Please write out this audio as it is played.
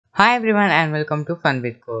Hi everyone and welcome to Fun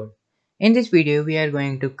with Code. In this video we are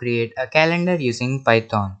going to create a calendar using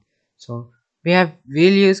Python. So we'll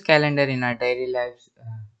use calendar in our daily lives.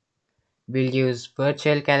 We'll use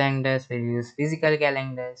virtual calendars, we'll use physical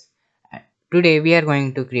calendars. Today we are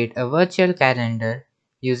going to create a virtual calendar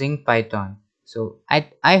using Python. So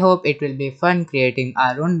I hope it will be fun creating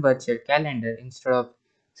our own virtual calendar instead of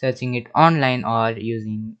searching it online or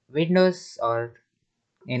using Windows or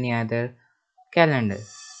any other calendar.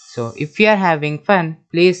 So if you are having fun,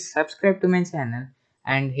 please subscribe to my channel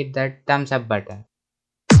and hit that thumbs up button.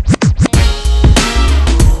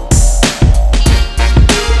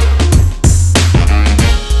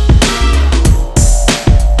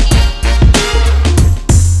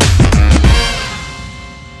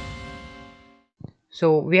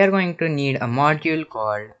 So we are going to need a module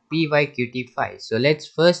called PyQt5. So let's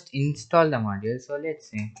first install the module. So let's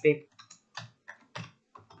say pip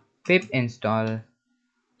install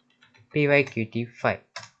PyQt5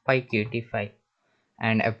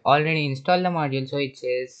 and I've already installed the module, so it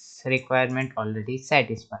says requirement already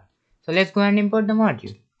satisfied. So let's go and import the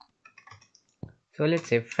module. So let's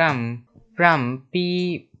say from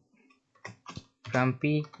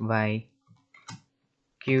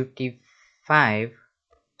PyQt5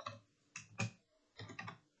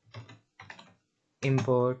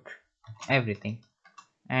 import everything,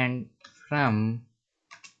 and from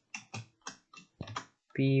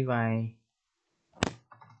PyQt5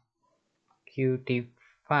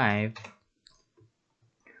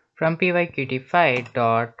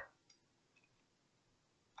 dot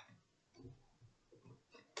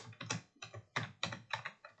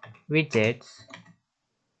widgets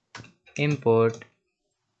import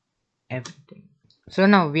everything. So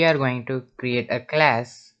now we are going to create a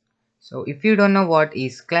class. So if you don't know what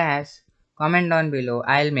is class, comment down below,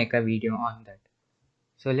 I'll make a video on that.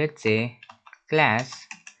 So let's say class,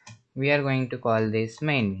 we are going to call this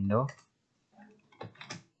main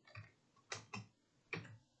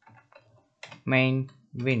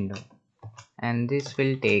window, and this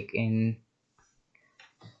will take in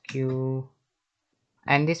q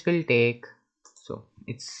and this will take, so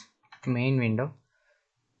it's main window,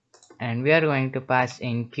 and we are going to pass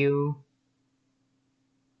in q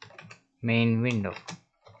main window,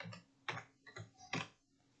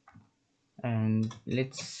 and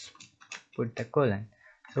let's put the colon.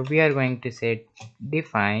 So we are going to set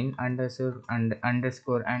define underscore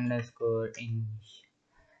in,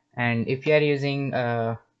 and if you are using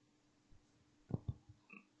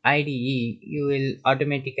IDE, you will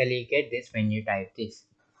automatically get this when you type this.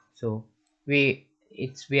 So we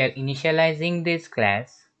are initializing this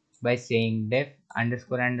class by saying def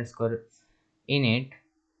underscore init,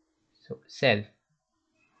 so self.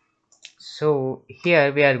 So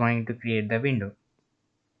here we are going to create the window.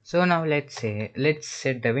 So now let's set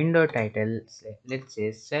the window title. Let's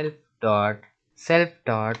say self dot set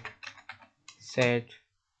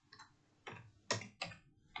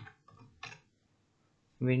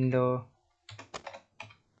window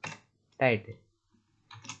title.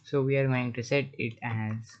 So we are going to set it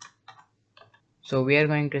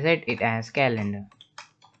as calendar.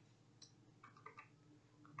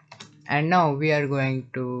 And now we are going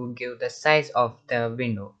to give the size of the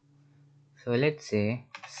window. So let's say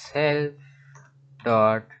self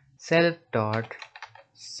dot set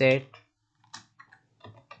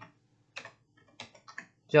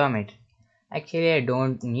geometry. Actually I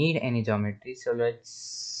don't need any geometry, so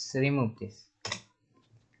let's remove this,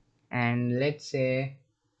 and let's say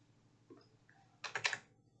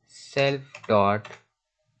self dot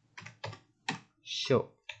show.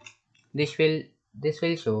 This will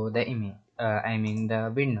show the image,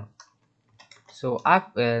 the window. So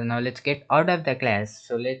after, now let's get out of the class.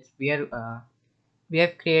 So we have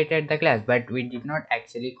created the class, but we did not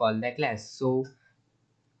actually call the class. So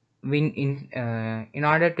in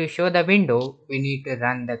order to show the window, we need to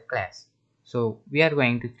run the class. So we are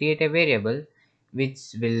going to create a variable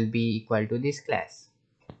which will be equal to this class.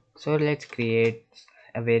 So let's create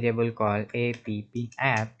a variable called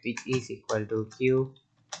app which is equal to q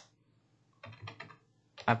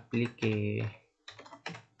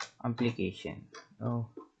application. Oh,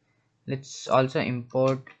 let's also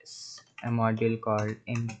import a module called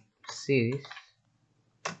sys,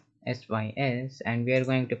 and we are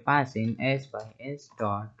going to pass in sys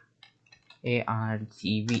dot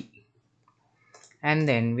argv, and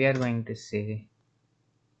then we are going to say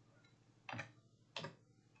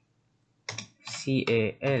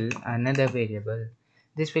cal, another variable.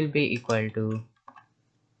 This will be equal to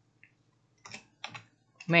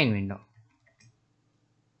main window.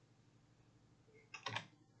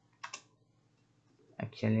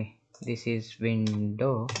 Actually this is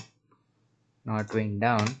window not went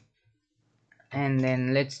down. And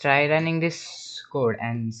then let's try running this code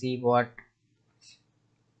and see what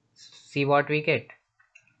we get.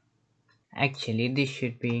 Actually, this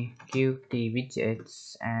should be Qt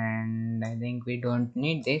widgets, and I think we don't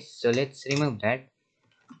need this, so let's remove that.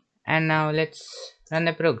 And now let's run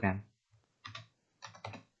the program.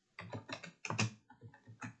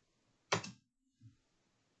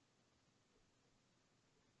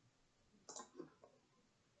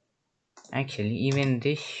 Actually, even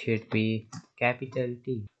this should be capital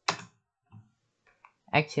T.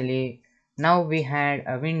 Actually, now we had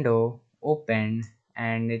a window open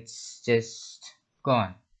and it's just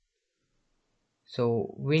gone.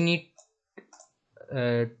 So we need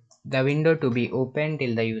uh, the window to be open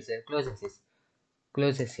till the user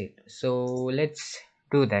closes it. So let's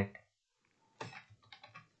do that.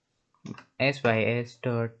 Sys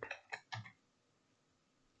dot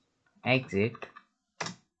exit,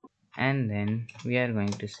 and then we are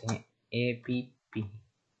going to say app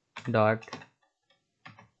dot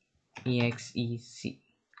exec.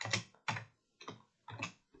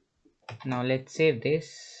 Now let's save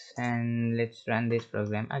this and let's run this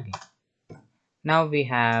program again. Now we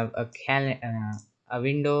have a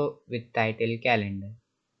window with title calendar.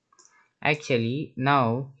 Actually,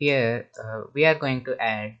 now here we are going to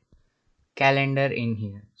add calendar in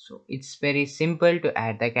here. So it's very simple to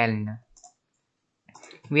add the calendar.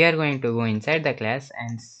 We are going to go inside the class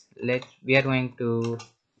and we are going to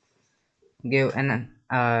give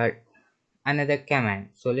another command.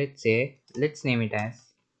 So let's name it as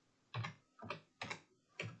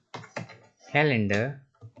calendar,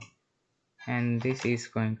 and this is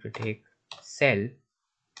going to take cell.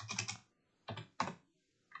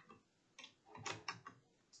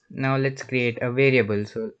 Now let's create a variable,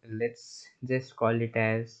 so let's just call it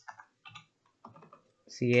as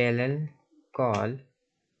cll call,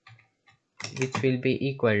 which will be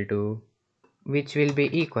equal to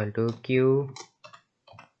q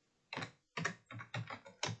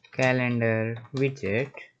calendar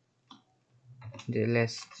widget.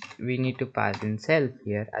 We need to pass in self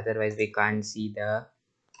here, otherwise we can't see the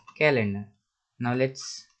calendar. Now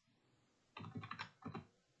let's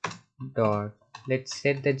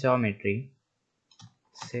set the geometry.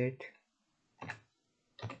 Set,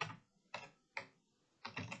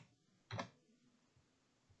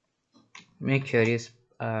 make sure you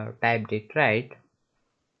typed it right.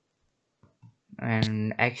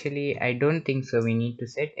 And actually I don't think so we need to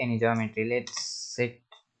set any geometry. Let's set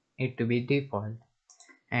it to be default,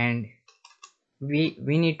 and we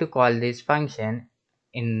need to call this function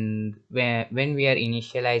when we are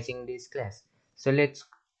initializing this class. So let's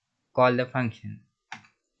call the function.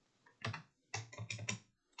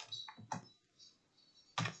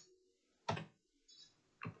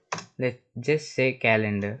 Let's just say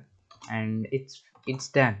calendar, and it's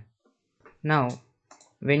done. Now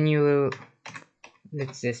when you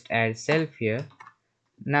let's just add self here.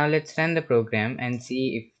 Now let's run the program and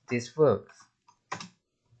see if this works.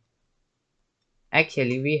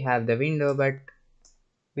 Actually we have the window, but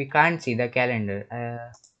we can't see the calendar.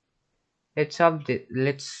 Let's solve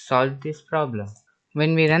this problem.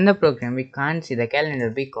 When we run the program, we can't see the calendar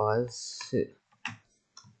because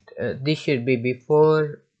this should be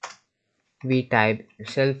before we type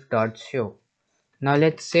self.show. Now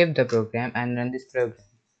let's save the program and run this program.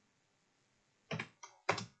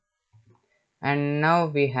 And now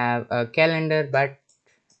we have a calendar, but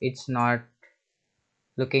it's not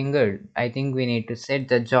looking good. I think we need to set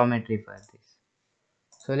the geometry for this.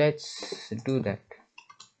 So let's do that.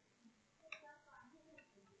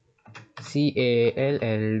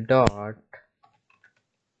 call dot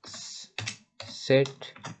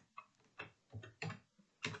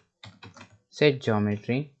set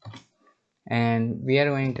geometry, and we are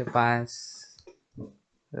going to pass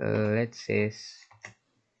let's say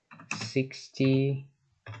 60,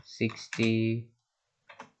 60,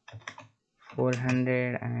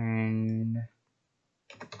 400 and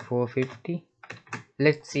 450.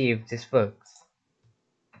 Let's see if this works.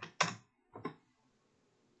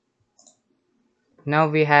 Now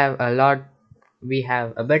we have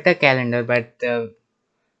a better calendar, but the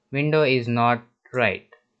window is not right.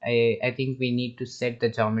 I think we need to set the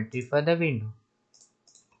geometry for the window.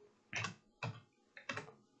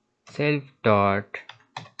 Self dot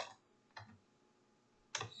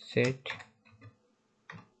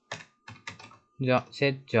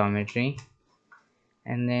set geometry,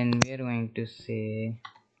 and then we are going to say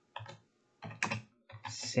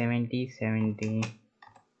 70, 70,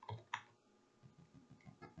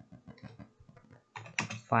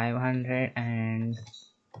 500 and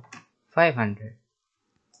 500.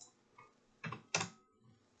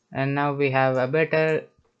 and now we have a better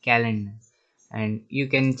calendar, and you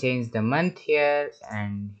can change the month here,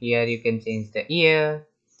 and here you can change the year,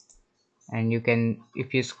 and you can,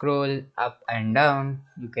 if you scroll up and down,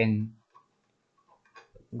 you can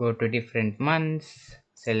go to different months,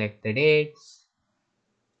 select the dates.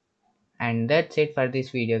 And that's it for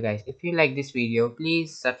this video, guys. If you like this video,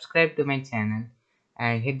 please subscribe to my channel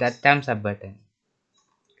and hit that thumbs up button.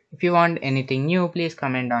 If you want anything new, please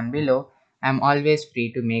comment down below. I'm always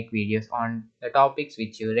free to make videos on the topics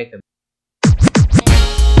which you recommend.